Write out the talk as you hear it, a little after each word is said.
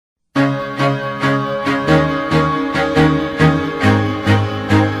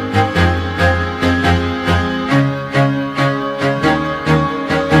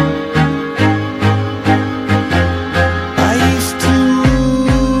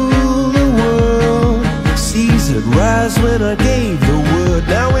when I gave the word.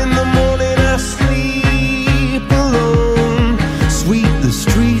 Now in the morning I sleep alone. Sweep the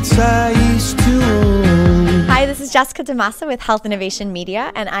streets I used to own. Hi, this is Jessica DaMassa with Health Innovation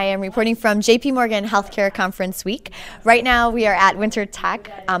Media, and I am reporting from JP Morgan Healthcare Conference Week. Right now we are at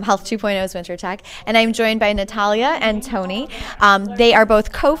WinterTech, Health 2.0's WinterTech, and I'm joined by Nataliia and Toni. They are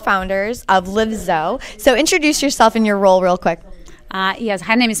both co-founders of Livzo. So introduce yourself and your role real quick. Yes,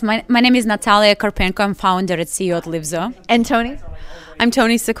 my name is Nataliia Karpenko. I'm founder and CEO at Livzo. And Toni? I'm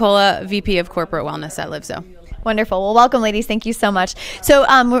Toni Sicola, VP of Corporate Wellness at Livzo. Wonderful. Well, welcome, ladies. Thank you so much. So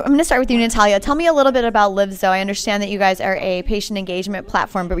I'm going to start with you, Nataliia. Tell me a little bit about Livzo. I understand that you guys are a patient engagement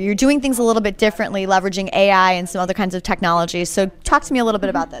platform, but you're doing things a little bit differently, leveraging AI and some other kinds of technologies. So talk to me a little bit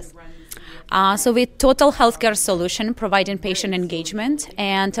about this. So we're total healthcare solution providing patient engagement,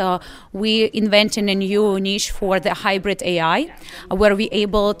 and we invented a new niche for the hybrid AI, where we're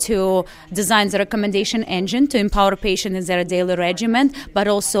able to design the recommendation engine to empower patients in their daily regimen, but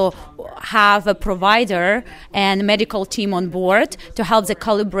also have a provider and medical team on board to help them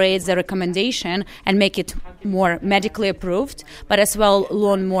calibrate the recommendation and make it more medically approved, but as well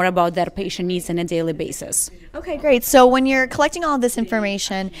learn more about their patient needs on a daily basis. Okay, great. So when you're collecting all of this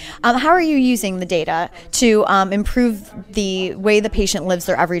information, how are you using the data to improve the way the patient lives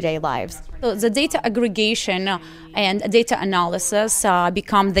their everyday lives? So the data aggregation and data analysis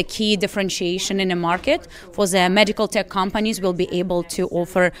become the key differentiation in the market. For the medical tech companies, we'll be able to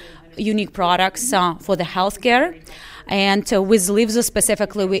offer unique products for the healthcare. And with Livzo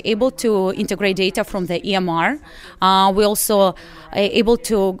specifically, we're able to integrate data from the EMR. We're also able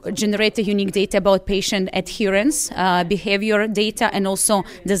to generate the unique data about patient adherence, behavior data, and also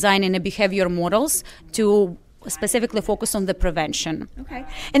designing the behavior models to specifically focus on the prevention. Okay.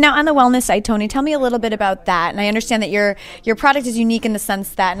 And now on the wellness side, Toni, tell me a little bit about that. And I understand that your product is unique in the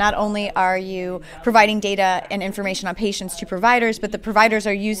sense that not only are you providing data and information on patients to providers, but the providers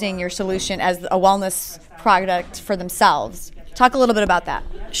are using your solution as a wellness product for themselves. Talk a little bit about that.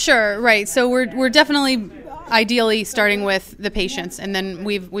 Sure, right. So we're definitely ideally starting with the patients, and then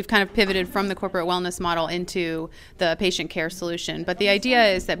we've kind of pivoted from the corporate wellness model into the patient care solution. But the idea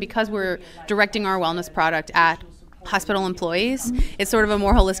is that because we're directing our wellness product at hospital employees, it's sort of a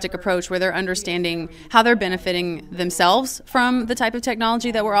more holistic approach where they're understanding how they're benefiting themselves from the type of technology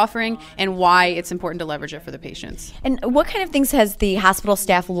that we're offering and why it's important to leverage it for the patients. And what kind of things has the hospital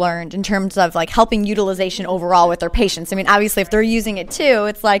staff learned in terms of like helping utilization overall with their patients? I mean, obviously, if they're using it too,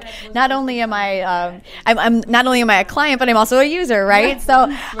 it's like not only am I I'm not only am I a client, but I'm also a user, right?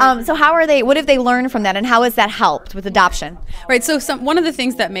 So how are they? What have they learned from that, and how has that helped with adoption? Right. So one of the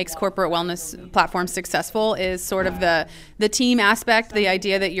things that makes corporate wellness platforms successful is sort of the team aspect, the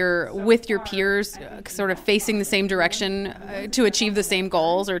idea that you're with your peers sort of facing the same direction to achieve the same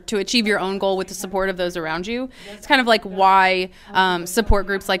goals or to achieve your own goal with the support of those around you. It's kind of like why support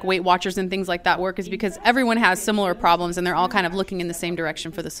groups like Weight Watchers and things like that work, is because everyone has similar problems and they're all kind of looking in the same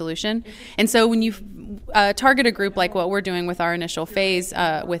direction for the solution. And so when you target a group like what we're doing with our initial phase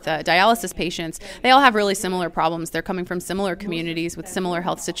with dialysis patients, they all have really similar problems. They're coming from similar communities with similar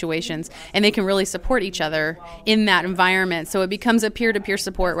health situations, and they can really support each other in that environment. So it becomes a peer-to-peer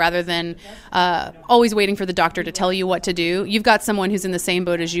support rather than always waiting for the doctor to tell you what to do. You've got someone who's in the same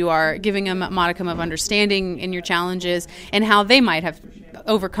boat as you are, giving them a modicum of understanding in your challenges and how they might have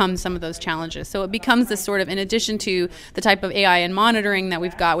overcome some of those challenges. So it becomes this sort of, in addition to the type of AI and monitoring that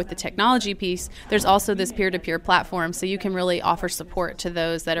we've got with the technology piece, there's also this peer-to-peer platform, so you can really offer support to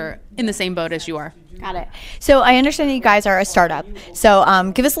those that are in the same boat as you are. Got it. So I understand that you guys are a startup.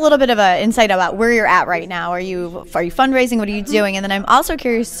 So give us a little bit of an insight about where you're at right now. Are you fundraising? What are you doing? And then I'm also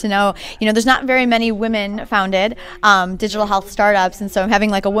curious to know, there's not very many women-founded digital health startups, and so I'm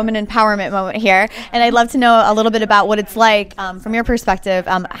having like a woman empowerment moment here. And I'd love to know a little bit about what it's like from your perspective.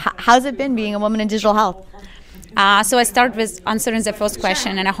 How's it been being a woman in digital health? So I start with answering the first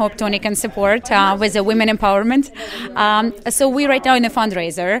question, and I hope Toni can support with the women empowerment. So we right now in a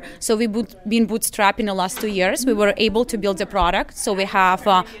fundraiser. So we've been bootstrapped in the last 2 years. We were able to build a product. So we have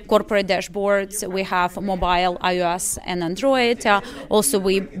corporate dashboards. We have mobile, iOS, and Android. Also,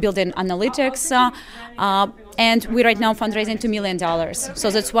 we build in analytics. And we right now fundraising $2 million.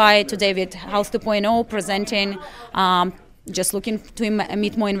 So that's why today with Health 2.0 presenting just looking to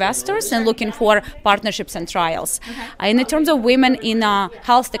meet more investors and looking for partnerships and trials. Okay. In terms of women in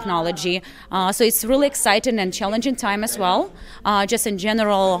health technology, so it's really exciting and challenging time as well. Just in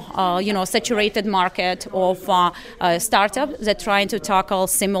general, saturated market of startups that trying to tackle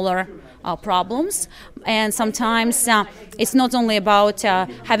similar problems. And sometimes it's not only about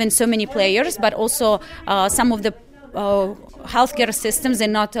having so many players, but also some of the healthcare systems are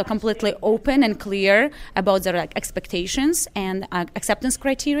not completely open and clear about their expectations and acceptance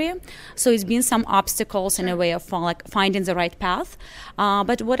criteria. So it's been some obstacles in a way of finding the right path.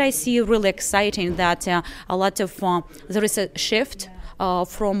 But what I see really exciting that a lot of there is a shift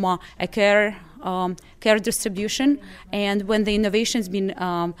from a care distribution, and when the innovation's been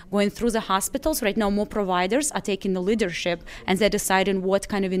going through the hospitals, right now more providers are taking the leadership and they're deciding what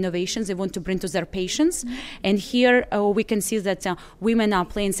kind of innovations they want to bring to their patients. And here we can see that women are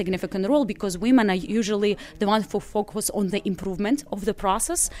playing a significant role, because women are usually the ones who focus on the improvement of the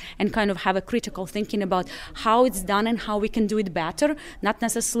process and kind of have a critical thinking about how it's done and how we can do it better, not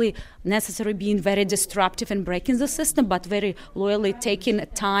necessarily being very disruptive and breaking the system, but very loyally taking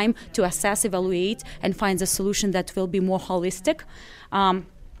time to assess, evaluate, and find a solution that will be more holistic.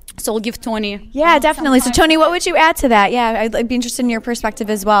 So I'll give Toni. Yeah, definitely. So Toni, what would you add to that? Yeah, I'd be interested in your perspective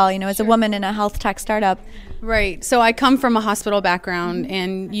as well, as a woman in a health tech startup. Right. So I come from a hospital background,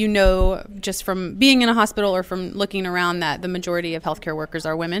 and just from being in a hospital or from looking around, that the majority of healthcare workers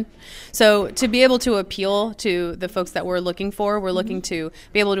are women. So to be able to appeal to the folks that we're looking to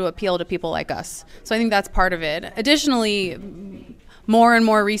be able to appeal to people like us. So I think that's part of it. Additionally, more and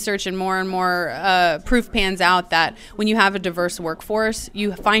more research and more proof pans out that when you have a diverse workforce,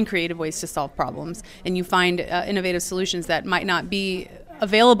 you find creative ways to solve problems, and you find innovative solutions that might not be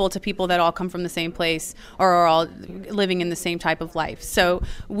available to people that all come from the same place or are all living in the same type of life. So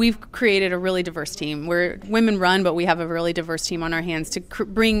we've created a really diverse team. We're women run, but we have a really diverse team on our hands to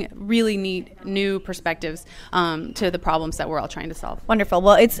bring really neat new perspectives to the problems that we're all trying to solve. Wonderful.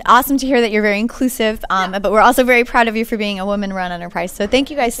 Well, it's awesome to hear that you're very inclusive, but we're also very proud of you for being a women-run enterprise. So thank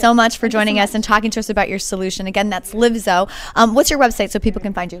you guys so much for joining us and talking to us about your solution. Again, that's Livzo. What's your website so people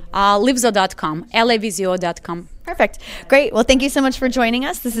can find you? Livzo.com, Livzo.com. Perfect. Great. Well, thank you so much for joining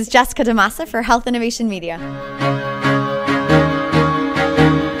us. This is Jessica DaMassa for Health Innovation Media.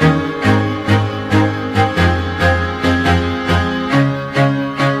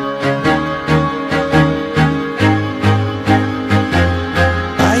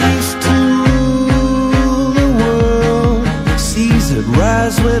 I used to rule the world, seas would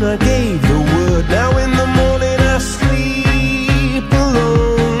rise when I gave the word. Now in the morning I sleep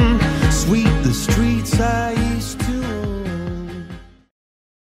alone, sweep the streets I used to own.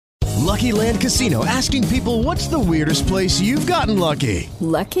 Lucky Land Casino, asking people, what's the weirdest place you've gotten lucky?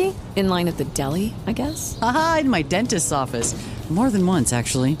 Lucky? In line at the deli, I guess? Aha, in my dentist's office. More than once,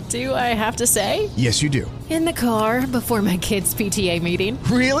 actually. Do I have to say? Yes, you do. In the car before my kids' PTA meeting.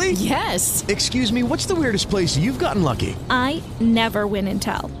 Really? Yes. Excuse me, what's the weirdest place you've gotten lucky? I never win and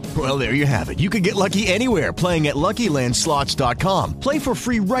tell. Well, there you have it. You can get lucky anywhere, playing at LuckyLandSlots.com. Play for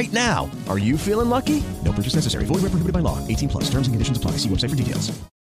free right now. Are you feeling lucky? No purchase necessary. Void where prohibited by law. 18+. Terms and conditions apply. See website for details.